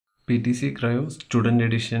PTC Creo Student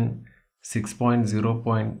Edition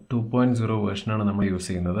 6.0.2.0 വേർഷനാണ് നമ്മൾ use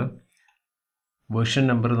ചെയ്യുന്നത്. Version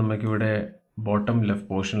number നമുക്കിവിടെ ബോട്ടം ലെഫ്റ്റ്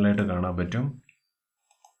പോർഷനിലായിട്ട് കാണാൻ പറ്റും.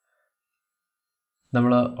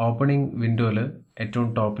 നമ്മൾ ഓപ്പണിംഗ് വിൻഡോയിൽ ഏറ്റവും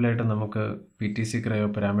ടോപ്പിലായിട്ട് നമുക്ക് PTC Creo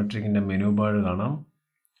പാരാമെട്രിക്കിൻ്റെ മെനു ബാർ കാണാം.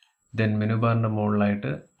 ദെൻ മെനു ബാറിൻ്റെ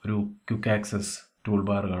മുകളിലായിട്ട് ഒരു ക്വിക്ക് ആക്സസ് ടൂൾ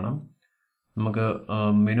ബാർ കാണാം. നമുക്ക്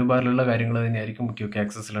മെനു ബാറിലുള്ള കാര്യങ്ങൾ തന്നെയായിരിക്കും ക്വിക്ക്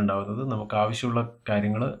ആക്സസിൽ ഉണ്ടാകുന്നത്. നമുക്ക് ആവശ്യമുള്ള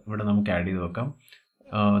കാര്യങ്ങൾ ഇവിടെ നമുക്ക് ആഡ് ചെയ്ത് വെക്കാം.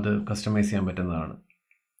 അത് കസ്റ്റമൈസ് ചെയ്യാൻ പറ്റുന്നതാണ്.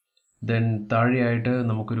 ദെൻ താഴെയായിട്ട്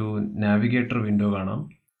നമുക്കൊരു നാവിഗേറ്റർ വിൻഡോ കാണാം.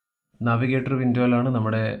 നാവിഗേറ്റർ വിൻഡോയിലാണ്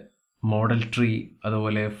നമ്മുടെ മോഡൽ ട്രീ,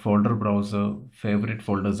 അതുപോലെ ഫോൾഡർ ബ്രൗസർ, ഫേവറേറ്റ്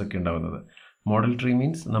ഫോൾഡേഴ്സ് ഒക്കെ ഉണ്ടാകുന്നത്. മോഡൽ ട്രീ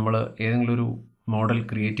മീൻസ് നമ്മൾ ഏതെങ്കിലും ഒരു മോഡൽ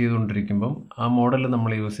ക്രിയേറ്റ് ചെയ്തുകൊണ്ടിരിക്കുമ്പം ആ മോഡലിൽ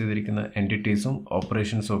നമ്മൾ യൂസ് ചെയ്തിരിക്കുന്ന എൻറ്റിറ്റീസും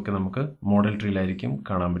ഓപ്പറേഷൻസും ഒക്കെ നമുക്ക് മോഡൽ ട്രീയിലായിരിക്കും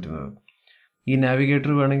കാണാൻ പറ്റുന്നത്. ഈ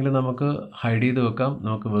നാവിഗേറ്റർ വേണമെങ്കിൽ നമുക്ക് ഹൈഡ് ചെയ്ത് വെക്കാം.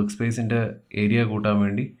 നമുക്ക് വർക്ക് സ്പേസിൻ്റെ ഏരിയ കൂട്ടാൻ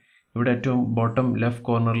വേണ്ടി ഇവിടെ ഏറ്റവും ബോട്ടം ലെഫ്റ്റ്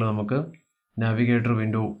കോർണറിൽ നമുക്ക് navigator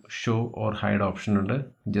window show or hide option ഉണ്ട്.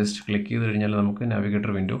 ജസ്റ്റ് ക്ലിക്ക് ചെയ്ത് കഴിഞ്ഞാൽ നമുക്ക്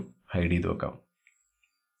നാവിഗേറ്റർ വിൻഡോ ഹൈഡ് ചെയ്ത് വെക്കാം.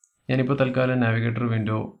 ഞാനിപ്പോൾ തൽക്കാലം navigator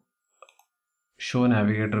window show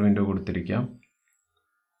navigator window കൊടുത്തിരിക്കാം.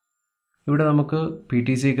 ഇവിടെ നമുക്ക്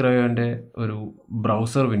PTC Creoൻ്റെ ഒരു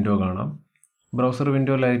ബ്രൗസർ വിൻഡോ കാണാം. Browser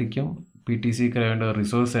വിൻഡോയിലായിരിക്കും PTC Creoൻ്റെ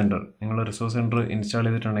resource centre. നിങ്ങൾ റിസോഴ്സ് സെൻറ്റർ ഇൻസ്റ്റാൾ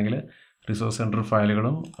ചെയ്തിട്ടുണ്ടെങ്കിൽ റിസോഴ്സ് സെൻറ്റർ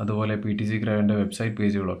ഫയലുകളും അതുപോലെ PTC Creoൻ്റെ വെബ്സൈറ്റ്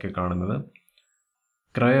പേജുകളൊക്കെ കാണുന്നത്.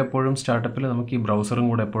 Creo എപ്പോഴും സ്റ്റാർട്ടപ്പിൽ നമുക്ക് ഈ ബ്രൗസറും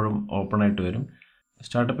കൂടെ എപ്പോഴും ഓപ്പൺ ആയിട്ട് വരും.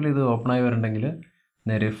 സ്റ്റാർട്ടപ്പിൽ ഇത് ഓപ്പൺ ആയി വരണമെങ്കിൽ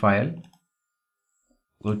നേരെ ഫയൽ,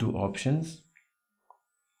 ഗോ ടു ഓപ്ഷൻസ്,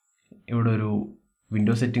 ഇവിടെ ഒരു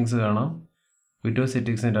വിൻഡോ സെറ്റിങ്സ് കാണാം. വിൻഡോ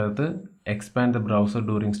സെറ്റിങ്സിൻ്റെ അകത്ത് expand the browser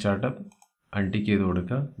during startup അൺടിക്ക് ചെയ്ത്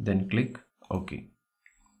കൊടുക്കുക. Then click okay.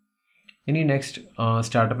 ഇനി നെക്സ്റ്റ്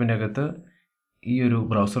സ്റ്റാർട്ടപ്പിൻ്റെ അകത്ത് ഈ ഒരു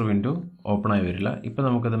ബ്രൗസർ വിൻഡോ ഓപ്പൺ ആയി വരില്ല. ഇപ്പോൾ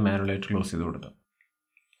നമുക്കത് മാനുവലായിട്ട് ക്ലോസ് ചെയ്ത് കൊടുക്കാം.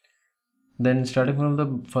 Then starting from the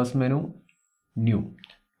first menu, new.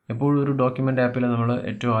 എപ്പോഴും ഒരു ഡോക്യുമെൻ്റ് ആപ്പിൽ നമ്മൾ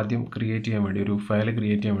ഏറ്റവും ആദ്യം ക്രിയേറ്റ് ചെയ്യാൻ വേണ്ടി, ഒരു ഫയൽ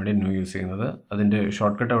ക്രിയേറ്റ് ചെയ്യാൻ വേണ്ടി ന്യൂ യൂസ് ചെയ്യുന്നത്. അതിൻ്റെ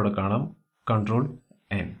ഷോർട്ട് കട്ട് അവിടെ കാണാം,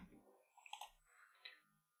 Ctrl+N.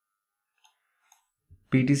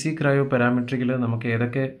 PTC Creo പാരാമെട്രിക്കിൽ നമുക്ക്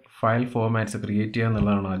ഏതൊക്കെ ഫയൽ ഫോർമാറ്റ്സ് ക്രിയേറ്റ് ചെയ്യുക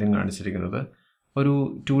എന്നുള്ളതാണ് ആദ്യം കാണിച്ചിരിക്കുന്നത്. ഒരു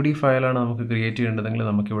 2D ഫയലാണ് നമുക്ക് ക്രിയേറ്റ് ചെയ്യേണ്ടതെങ്കിൽ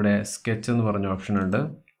നമുക്കിവിടെ സ്കെച്ച് എന്ന് പറഞ്ഞ ഓപ്ഷൻ ഉണ്ട്.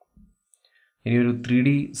 ഇനി ഒരു 3D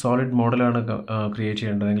സോളിഡ് മോഡലാണ് ക്രിയേറ്റ്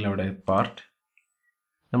ചെയ്യേണ്ടതെങ്കിൽ അവിടെ പാർട്ട്.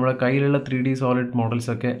 നമ്മുടെ കയ്യിലുള്ള 3D സോളിഡ്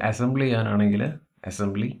മോഡൽസൊക്കെ അസംബിൾ ചെയ്യാനാണെങ്കിൽ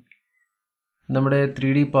അസംബ്ലി. നമ്മുടെ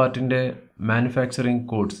 3D പാർട്ടിൻ്റെ manufacturing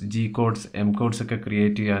codes, G codes, M codes ഒക്കെ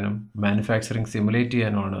ക്രിയേറ്റ് ചെയ്യാനും മാനുഫാക്ചറിങ് സിമുലേറ്റ്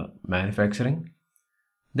ചെയ്യാനുമാണ് മാനുഫാക്ചറിങ്.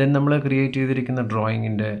 ദെൻ നമ്മൾ ക്രിയേറ്റ് ചെയ്തിരിക്കുന്ന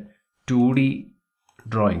ഡ്രോയിങ്ങിൻ്റെ 2D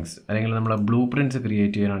ഡ്രോയിങ്സ് അല്ലെങ്കിൽ നമ്മളെ ബ്ലൂ പ്രിൻറ്റ്സ്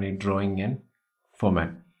ക്രിയേറ്റ് ചെയ്യാനാണ് ഈ ഡ്രോയിങ് ആൻഡ്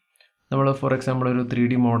ഫോമാറ്റ്. നമ്മൾ ഫോർ എക്സാമ്പിൾ ഒരു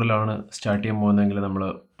 3D മോഡലാണ് സ്റ്റാർട്ട് ചെയ്യാൻ പോകുന്നതെങ്കിൽ നമ്മൾ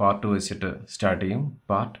പാർട്ട് വെച്ചിട്ട് സ്റ്റാർട്ട് ചെയ്യും.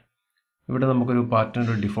 പാർട്ട്, ഇവിടെ നമുക്കൊരു പാർട്ടിൻ്റെ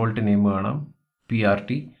ഒരു ഡിഫോൾട്ട് നെയിം കാണാം, PRT.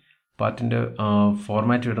 പാർട്ടിൻ്റെ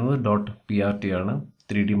ഫോർമാറ്റ് വരുന്നത് .prt ആണ്.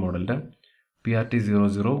 3D മോഡലിൻ്റെ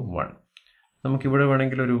PRT001. നമുക്കിവിടെ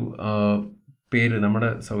വേണമെങ്കിൽ ഒരു പേര് നമ്മുടെ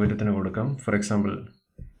സൗകര്യത്തിന് കൊടുക്കാം. For example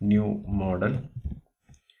new model.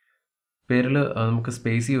 പേരിൽ നമുക്ക്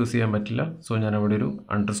സ്പേസ് യൂസ് ചെയ്യാൻ പറ്റില്ല, സോ ഞാൻ അവിടെ ഒരു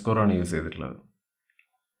അണ്ടർസ്കോറാണ് യൂസ് ചെയ്തിട്ടുള്ളത്.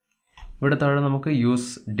 ഇവിടെ താഴെ നമുക്ക് യൂസ്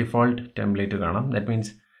ഡിഫോൾട്ട് ടെംപ്ലേറ്റ് കാണാം. ദാറ്റ്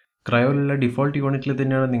മീൻസ് ക്രയോയിലുള്ള ഡിഫോൾട്ട് യൂണിറ്റിൽ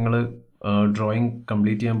തന്നെയാണ് നിങ്ങൾ ഡ്രോയിങ്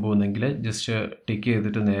കംപ്ലീറ്റ് ചെയ്യാൻ പോകുന്നതെങ്കിൽ ജസ്റ്റ് ടിക്ക്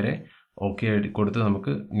ചെയ്തിട്ട് നേരെ ഓക്കെ കൊടുത്ത്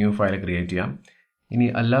നമുക്ക് ന്യൂ ഫയൽ ക്രിയേറ്റ് ചെയ്യാം. ഇനി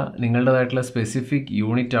അല്ല, നിങ്ങളുടേതായിട്ടുള്ള സ്പെസിഫിക്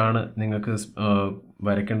യൂണിറ്റ് ആണ് നിങ്ങൾക്ക്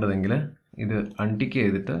വരയ്ക്കേണ്ടതെങ്കിൽ ഇത് അൺടിക്ക്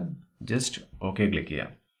ചെയ്തിട്ട് ജസ്റ്റ് ഓക്കെ ക്ലിക്ക്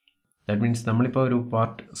ചെയ്യാം. ദാറ്റ് മീൻസ് നമ്മളിപ്പോൾ ഒരു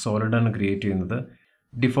പാർട്ട് സോളിഡാണ് ക്രിയേറ്റ് ചെയ്യുന്നത്.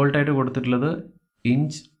 ഡിഫോൾട്ടായിട്ട് കൊടുത്തിട്ടുള്ളത്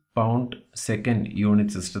ഇഞ്ച്, പൗണ്ട്, സെക്കൻഡ്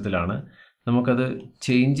യൂണിറ്റ് സിസ്റ്റത്തിലാണ്. നമുക്കത്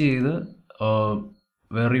ചേഞ്ച് ചെയ്ത്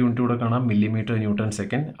വേറെ യൂണിറ്റ് കൂടെ കാണാം, മില്ലിമീറ്റർ, ന്യൂട്ടൺ,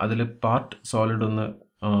 സെക്കൻഡ്. അതിൽ പാർട്ട് സോളിഡ് ഒന്ന്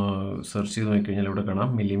സെർച്ച് ചെയ്ത് നോക്കിക്കഴിഞ്ഞാൽ ഇവിടെ കാണാം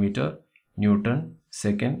millimetre, newton,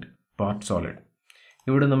 second, part solid.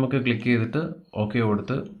 ഇവിടെ നമുക്ക് ക്ലിക്ക് ചെയ്തിട്ട് ഓക്കെ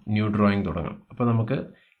കൊടുത്ത് ന്യൂ ഡ്രോയിങ് തുടങ്ങാം. അപ്പോൾ നമുക്ക്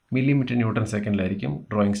മില്ലിമീറ്റർ, ന്യൂട്ടൺ, സെക്കൻഡിലായിരിക്കും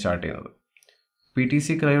ഡ്രോയിങ് സ്റ്റാർട്ട് ചെയ്യുന്നത്. PTC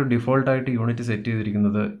Creo ഡിഫോൾട്ടായിട്ട് യൂണിറ്റ് സെറ്റ്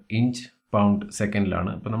ചെയ്തിരിക്കുന്നത് ഇഞ്ച്, പൗണ്ട്,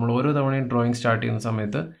 സെക്കൻഡിലാണ്. അപ്പോൾ നമ്മൾ ഓരോ തവണയും ഡ്രോയിങ് സ്റ്റാർട്ട് ചെയ്യുന്ന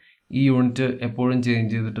സമയത്ത് ഈ യൂണിറ്റ് എപ്പോഴും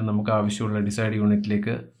ചേഞ്ച് ചെയ്തിട്ട് നമുക്ക് ആവശ്യമുള്ള ഡിസൈഡ്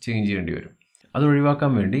യൂണിറ്റിലേക്ക് ചേഞ്ച് ചെയ്യേണ്ടി വരും. അത്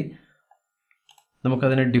ഒഴിവാക്കാൻ വേണ്ടി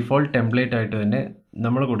നമുക്കതിനെ ഡിഫോൾട്ട് ടെംപ്ലേറ്റ് ആയിട്ട് തന്നെ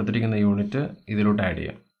നമ്മൾ കൊടുത്തിരിക്കുന്ന യൂണിറ്റ് ഇതിലോട്ട് ആഡ്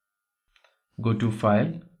ചെയ്യാം. Go to file,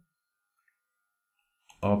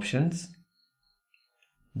 options,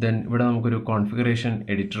 then ഇവിടെ നമുക്കൊരു കോൺഫിഗറേഷൻ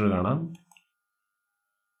എഡിറ്റർ കാണാം.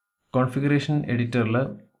 കോൺഫിഗറേഷൻ എഡിറ്ററിൽ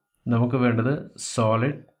നമുക്ക് വേണ്ടത്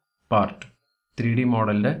സോളിഡ് പാർട്ട് 3D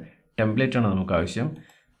മോഡലിൻ്റെ ടെംപ്ലേറ്റാണ് നമുക്ക് ആവശ്യം.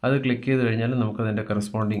 അത് ക്ലിക്ക് ചെയ്ത് കഴിഞ്ഞാൽ നമുക്കതിൻ്റെ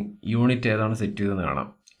കറസ്പോണ്ടിങ് യൂണിറ്റ് ഏതാണ് സെറ്റ് ചെയ്തതെന്ന് കാണാം.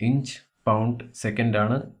 ഇഞ്ച്, പൗണ്ട് സെക്കൻഡ്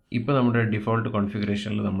ആണ് ഇപ്പോൾ നമ്മുടെ ഡിഫോൾട്ട്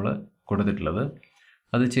കോൺഫിഗറേഷനിൽ നമ്മൾ കൊടുത്തിട്ടുള്ളത്.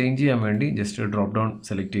 അത് ചേഞ്ച് ചെയ്യാൻ വേണ്ടി ജസ്റ്റ് ഡ്രോപ്പ് ഡൗൺ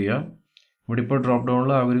സെലക്ട് ചെയ്യുക. ഇവിടെ ഇപ്പോൾ ഡ്രോപ്പ്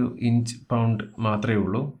ഡൗണിൽ ആ ഒരു ഇഞ്ച് പൗണ്ട് മാത്രമേ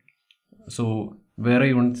ഉള്ളൂ. സോ വേറെ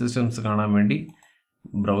യൂണിറ്റ് സിസ്റ്റംസ് കാണാൻ വേണ്ടി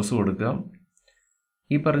ബ്രൗസ് കൊടുക്കുക.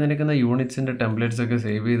 ഈ പറഞ്ഞിരിക്കുന്ന യൂണിറ്റ്സിൻ്റെ ടെംപ്ലേറ്റ്സ് ഒക്കെ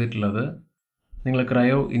സേവ് ചെയ്തിട്ടുള്ളത് നിങ്ങൾ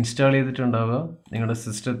ക്രയോ ഇൻസ്റ്റാൾ ചെയ്തിട്ടുണ്ടാവുക. നിങ്ങളുടെ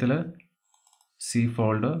സിസ്റ്റത്തിൽ C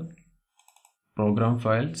folder, programme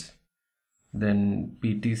files, then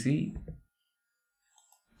PTC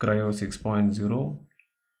Creo 6.0,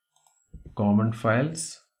 common files,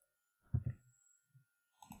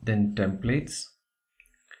 then templates.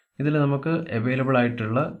 ഇതിൽ നമുക്ക് അവൈലബിൾ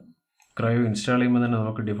ആയിട്ടുള്ള ക്രയോ ഇൻസ്റ്റാൾ ചെയ്യുമ്പോൾ തന്നെ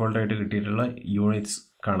നമുക്ക് ഡിഫോൾട്ടായിട്ട് കിട്ടിയിട്ടുള്ള യൂണിറ്റ്സ്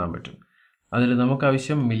കാണാൻ പറ്റും. അതിൽ നമുക്ക്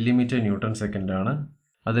ആവശ്യം മില്ലിമീറ്റർ ന്യൂട്ടൺ സെക്കൻഡ് ആണ്.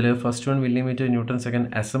 അതിൽ first 1 millimetre newton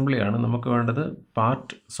second assembly ആണ്. നമുക്ക് വേണ്ടത്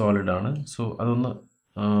പാർട്ട് സോളിഡ് ആണ്. സോ അതൊന്ന്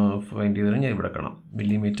ഫൈൻഡ് ചെയ്ത് കഴിഞ്ഞാൽ ഇവിടെ കാണാം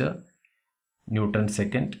millimetre newton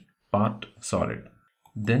second part solid.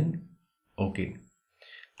 Then okay.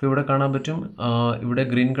 ഇപ്പോൾ ഇവിടെ കാണാൻ പറ്റും, ഇവിടെ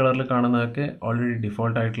ഗ്രീൻ കളറിൽ കാണുന്നതൊക്കെ ഓൾറെഡി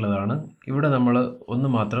ഡിഫോൾട്ട് ആയിട്ടുള്ളതാണ്. ഇവിടെ നമ്മൾ ഒന്ന്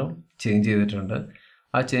മാത്രം ചേഞ്ച് ചെയ്തിട്ടുണ്ട്.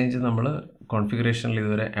 ആ ചേഞ്ച് നമ്മൾ കോൺഫിഗറേഷനിൽ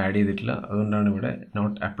ഇതുവരെ ആഡ് ചെയ്തിട്ടില്ല. അതുകൊണ്ടാണ് ഇവിടെ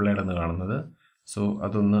നോട്ട് അപ്ലൈഡ് എന്ന് കാണുന്നത്. സോ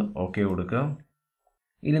അതൊന്ന് ഓക്കെ കൊടുക്കുക.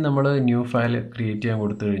 ഇനി നമ്മൾ ന്യൂ ഫയൽ ക്രിയേറ്റ് ചെയ്യാൻ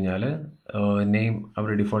കൊടുത്തു കഴിഞ്ഞാൽ നെയിം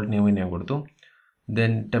അവരുടെ ഡിഫോൾട്ട് നെയിം ഞാൻ കൊടുത്തു.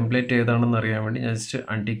 ദെൻ ടെംപ്ലേറ്റ് ഏതാണെന്ന് അറിയാൻ വേണ്ടി ഞാൻ ജസ്റ്റ്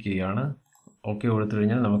അൺടിക്ക് ചെയ്യുകയാണ്. ഓക്കെ കൊടുത്തു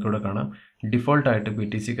കഴിഞ്ഞാൽ നമുക്കിവിടെ കാണാം ഡിഫോൾട്ടായിട്ട്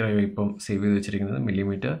PTC Creo ഇപ്പം സേവ് ചെയ്ത് വെച്ചിരിക്കുന്നത്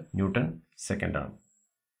മില്ലിമീറ്റർ ന്യൂട്ടൺ സെക്കൻഡ് ആണ്.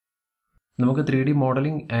 നമുക്ക് 3D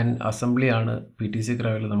മോഡലിംഗ് ആൻഡ് അസംബ്ലി ആണ് PTC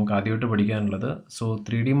Creoയിൽ നമുക്ക് ആദ്യമായിട്ട് പഠിക്കാനുള്ളത്. സോ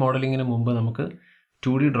 3D മോഡലിങ്ങിന് മുമ്പ് നമുക്ക്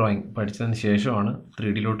 2D ഡ്രോയിങ് പഠിച്ചതിന് ശേഷമാണ്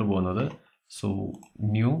 3Dയിലോട്ട് പോകുന്നത്. സോ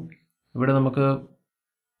ന്യൂ, ഇവിടെ നമുക്ക്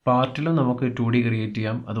പാർട്ടിലും നമുക്ക് 2D ക്രിയേറ്റ്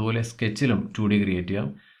ചെയ്യാം, അതുപോലെ സ്കെച്ചിലും 2D ക്രിയേറ്റ് ചെയ്യാം.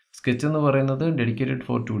 സ്കെച്ച് എന്ന് പറയുന്നത് dedicated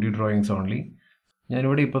four 2D drawings only.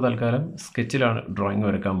 ഞാനിവിടെ ഇപ്പോൾ തൽക്കാലം സ്കെച്ചിലാണ് ഡ്രോയിങ്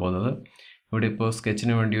വരയ്ക്കാൻ പോകുന്നത്. ഇവിടെ ഇപ്പോൾ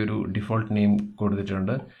സ്കെച്ചിന് വേണ്ടി ഒരു ഡിഫോൾട്ട് നെയിം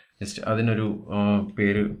കൊടുത്തിട്ടുണ്ട്. ജസ്റ്റ് അതിനൊരു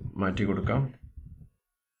പേര് മാറ്റി കൊടുക്കാം.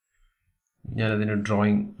 ഞാനതിന്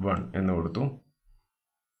ഡ്രോയിങ് 1 എന്ന് കൊടുത്തു.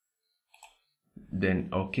 Then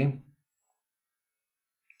okay.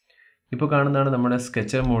 ഇപ്പോൾ കാണുന്നതാണ് നമ്മുടെ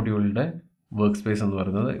സ്കെച്ച് മോഡ്യൂളിൻ്റെ വർക്ക് സ്പേസ് എന്ന്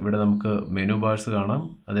പറയുന്നത്. ഇവിടെ നമുക്ക് മെനു ബാർസ് കാണാം.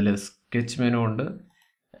 അതിൽ സ്കെച്ച് മെനു ഉണ്ട്,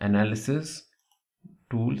 അനാലിസിസ്,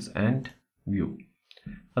 ടൂൾസ് ആൻഡ് വ്യൂ.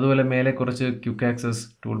 അതുപോലെ മേലെ കുറച്ച് ക്വിക്ക് ആക്സസ്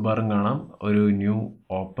ടൂൾ ബാറും കാണാം. ഒരു new,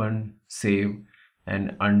 open, save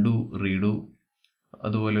and undo, read.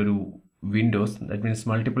 അതുപോലെ ഒരു Windows, that means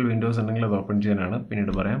multiple Windows ഉണ്ടെങ്കിൽ അത് ഓപ്പൺ ചെയ്യാനാണ്,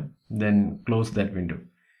 പിന്നീട് പറയാം. Then close that window.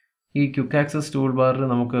 ഈ ക്വിക്ക് ആക്സസ് ടൂൾ ബാറിൽ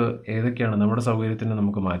നമുക്ക് ഏതൊക്കെയാണ് നമ്മുടെ സൗകര്യത്തിന്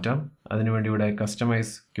നമുക്ക് മാറ്റാം. അതിനുവേണ്ടി ഇവിടെ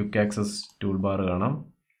customise quick access tool bar കാണാം.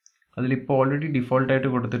 അതിലിപ്പോൾ ഓൾറെഡി ഡിഫോൾട്ടായിട്ട്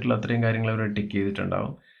കൊടുത്തിട്ടുള്ള അത്രയും കാര്യങ്ങൾ അവർ ടിക്ക്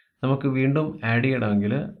ചെയ്തിട്ടുണ്ടാവും. നമുക്ക് വീണ്ടും ആഡ്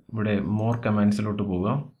ചെയ്യണമെങ്കിൽ ഇവിടെ മോർ കമാൻഡ്സിലോട്ട്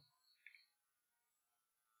പോകാം.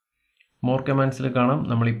 മോർ കമാൻഡ്സിൽ കാണാം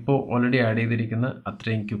നമ്മളിപ്പോൾ ഓൾറെഡി ആഡ് ചെയ്തിരിക്കുന്ന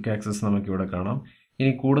അത്രയും ക്വിക്ക് ആക്സസ് നമുക്കിവിടെ കാണാം.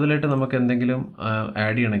 ഇനി കൂടുതലായിട്ട് നമുക്ക് എന്തെങ്കിലും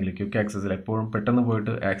ആഡ് ചെയ്യണമെങ്കിൽ ക്വിക്ക് ആക്സസിൽ എപ്പോഴും പെട്ടെന്ന്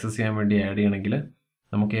പോയിട്ട് ആക്സസ് ചെയ്യാൻ വേണ്ടി ആഡ് ചെയ്യണമെങ്കിൽ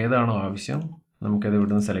നമുക്ക് ഏതാണോ ആവശ്യം നമുക്കത്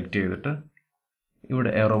ഇവിടെ നിന്ന് സെലക്ട് ചെയ്തിട്ട് ഇവിടെ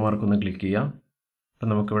ഏറോ മാർക്ക് ഒന്ന് ക്ലിക്ക് ചെയ്യാം. അപ്പം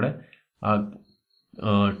നമുക്കിവിടെ ആ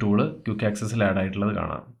ടൂള് ക്വിക്ക് ആക്സസിൽ ആഡ് ആയിട്ടുള്ളത്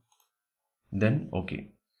കാണാം. Then okay.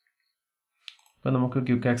 അപ്പോൾ നമുക്ക്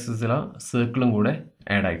ക്വിക്ക് ആക്സസിൽ ആ സർക്കിളും കൂടെ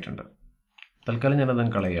ആഡ് ആയിട്ടുണ്ട്. തൽക്കാലം ഞാനത്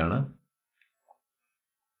കളയുകയാണ്.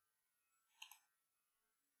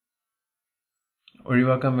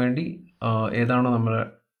 ഒഴിവാക്കാൻ വേണ്ടി ഏതാണോ നമ്മൾ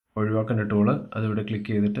ഒഴിവാക്കേണ്ട ടൂള് അതിവിടെ ക്ലിക്ക്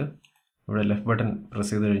ചെയ്തിട്ട് ഇവിടെ ലെഫ്റ്റ് ബട്ടൺ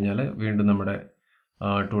പ്രസ് ചെയ്ത് കഴിഞ്ഞാൽ വീണ്ടും നമ്മുടെ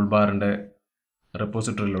ടൂൾ ബാറിൻ്റെ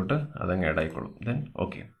റെപ്പോസിറ്ററിയിലോട്ട് അതങ്ങ് ആഡ് ആയിക്കോളും. Then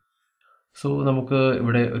okay. സോ നമുക്ക്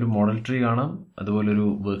ഇവിടെ ഒരു മോഡൽ ട്രീ കാണാം, അതുപോലെ ഒരു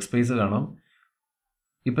വർക്ക് സ്പേസ് കാണാം.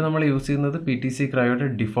 ഇപ്പോൾ നമ്മൾ യൂസ് ചെയ്യുന്നത് PTC Creoയുടെ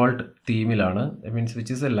default തീമിലാണ്, that means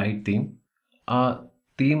which is A light theme. ആ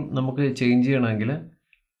തീം നമുക്ക് ചേഞ്ച് ചെയ്യണമെങ്കിൽ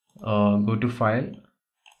ഗോ ടു ഫയൽ,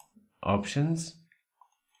 ഓപ്ഷൻസ്,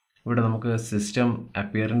 ഇവിടെ നമുക്ക് സിസ്റ്റം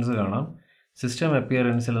അപ്പിയറൻസ് കാണാം. സിസ്റ്റം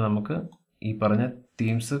അപ്പിയറൻസിൽ നമുക്ക് ഈ പറഞ്ഞ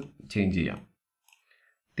തീംസ് ചേഞ്ച് ചെയ്യാം.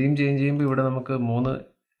 തീം ചേഞ്ച് ചെയ്യുമ്പോൾ ഇവിടെ നമുക്ക് 3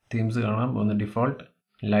 തീംസ് കാണാം. ഒന്ന് default,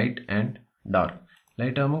 light and dark.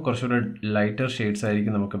 Light ആകുമ്പോൾ കുറച്ചുകൂടെ ലൈറ്റർ ഷെയ്ഡ്സ്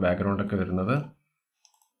ആയിരിക്കും നമുക്ക് ബാക്ക്ഗ്രൗണ്ടൊക്കെ വരുന്നത്.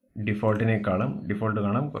 ഡിഫോൾട്ട്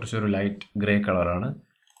കാണാം കുറച്ചൊരു ലൈറ്റ് ഗ്രേ കളറാണ്.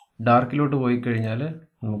 ഡാർക്കിലോട്ട് പോയി കഴിഞ്ഞാൽ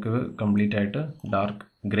നമുക്ക് കംപ്ലീറ്റ് ആയിട്ട് ഡാർക്ക്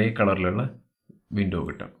ഗ്രേ കളറിലുള്ള വിൻഡോ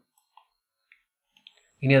കിട്ടും.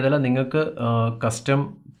 ഇനി അതല്ല നിങ്ങൾക്ക് കസ്റ്റം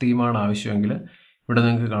തീമാണ് ആവശ്യമെങ്കിൽ ഇവിടെ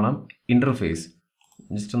നിങ്ങൾക്ക് കാണാം ഇൻ്റർഫേസ്.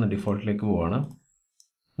 ജസ്റ്റ് ഒന്ന് ഡിഫോൾട്ടിലേക്ക് പോവാണ്.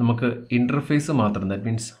 നമുക്ക് ഇൻ്റർഫേസ് മാത്രം, ദാറ്റ്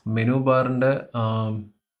മീൻസ് മെനു ബാറിൻ്റെ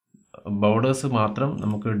ബോർഡേഴ്സ് മാത്രം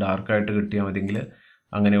നമുക്ക് ഡാർക്കായിട്ട് കിട്ടിയാൽ മതിയെങ്കിൽ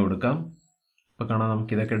അങ്ങനെ കൊടുക്കാം. ഇപ്പോൾ കാണാം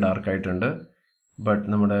നമുക്കിതൊക്കെ ഡാർക്കായിട്ടുണ്ട്. ബട്ട്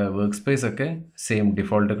നമ്മുടെ വർക്ക് സ്പേസ് ഒക്കെ സെയിം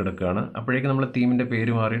ഡിഫോൾട്ട് കിടക്കുകയാണ്. അപ്പോഴേക്കും നമ്മൾ തീമിൻ്റെ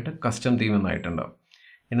പേര് മാറിയിട്ട് കസ്റ്റം തീം എന്നായിട്ടുണ്ടാവും.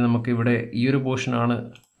 ഇനി നമുക്കിവിടെ ഈ ഒരു പോർഷനാണ്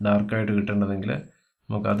ഡാർക്കായിട്ട് കിട്ടേണ്ടതെങ്കിൽ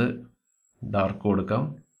നമുക്കത് ഡാർക്ക് കൊടുക്കാം.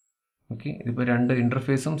 ഓക്കെ, ഇതിപ്പോൾ രണ്ട്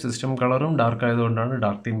ഇൻ്റർഫേസും സിസ്റ്റം കളറും ഡാർക്ക് ആയതുകൊണ്ടാണ്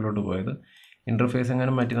ഡാർക്ക് തീമിലോട്ട് പോയത്. ഇൻ്റർഫേസ്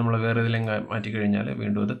എങ്ങനെ മാറ്റി നമ്മൾ വേറെ ഏതിലെങ്കിലും മാറ്റി കഴിഞ്ഞാൽ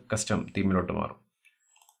വീണ്ടും അത് കസ്റ്റം തീമിലോട്ട് മാറും.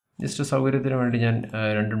 ജസ്റ്റ് സൗകര്യത്തിന് വേണ്ടി ഞാൻ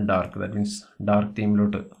രണ്ടും ഡാർക്ക്, ദാറ്റ് മീൻസ് ഡാർക്ക്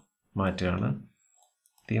തീമിലോട്ട് മാറ്റുകയാണ്.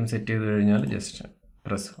 തീം സെറ്റ് ചെയ്ത് കഴിഞ്ഞാൽ just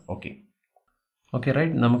press okay. Okay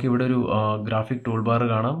right, നമുക്കിവിടെ ഒരു ഗ്രാഫിക് ടൂൾ ബാർ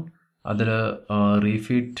കാണാം. അതിൽ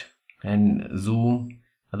റീഫിറ്റ് ആൻഡ് സൂം,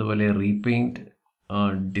 അതുപോലെ റീപെയിൻറ്റ്,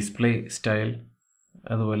 ഡിസ്പ്ലേ സ്റ്റൈൽ,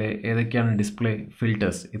 അതുപോലെ ഏതൊക്കെയാണ് ഡിസ്പ്ലേ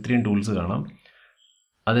ഫിൽറ്റേഴ്സ്, ഇത്രയും ടൂൾസ് കാണാം.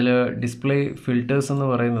 അതിൽ ഡിസ്പ്ലേ ഫിൽറ്റേഴ്സ് എന്ന്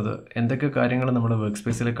പറയുന്നത് എന്തൊക്കെ കാര്യങ്ങൾ നമ്മുടെ വർക്ക്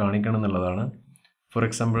സ്പേസിൽ കാണിക്കണം എന്നുള്ളതാണ്. ഫോർ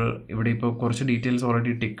എക്സാമ്പിൾ ഇവിടെ ഇപ്പോൾ കുറച്ച് ഡീറ്റെയിൽസ്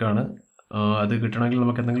ഓൾറെഡി ടിക്കാണ്. അത് കിട്ടണമെങ്കിൽ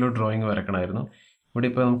നമുക്ക് എന്തെങ്കിലും ഡ്രോയിങ് വരക്കണമായിരുന്നു. ഇവിടെ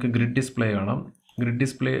ഇപ്പോൾ നമുക്ക് ഗ്രിഡ് ഡിസ്പ്ലേ കാണാം. ഗ്രിഡ്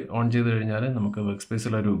ഡിസ്പ്ലേ ഓൺ ചെയ്ത് കഴിഞ്ഞാൽ നമുക്ക് വർക്ക്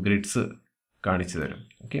സ്പേസിലൊരു ഗ്രിഡ്സ് കാണിച്ചു തരും.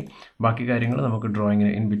 ഓക്കെ, ബാക്കി കാര്യങ്ങൾ നമുക്ക്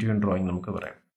ഡ്രോയിങ്ങിന് ഇൻ ബിറ്റ്വീൻ ഡ്രോയിങ് നമുക്ക് പറയാം.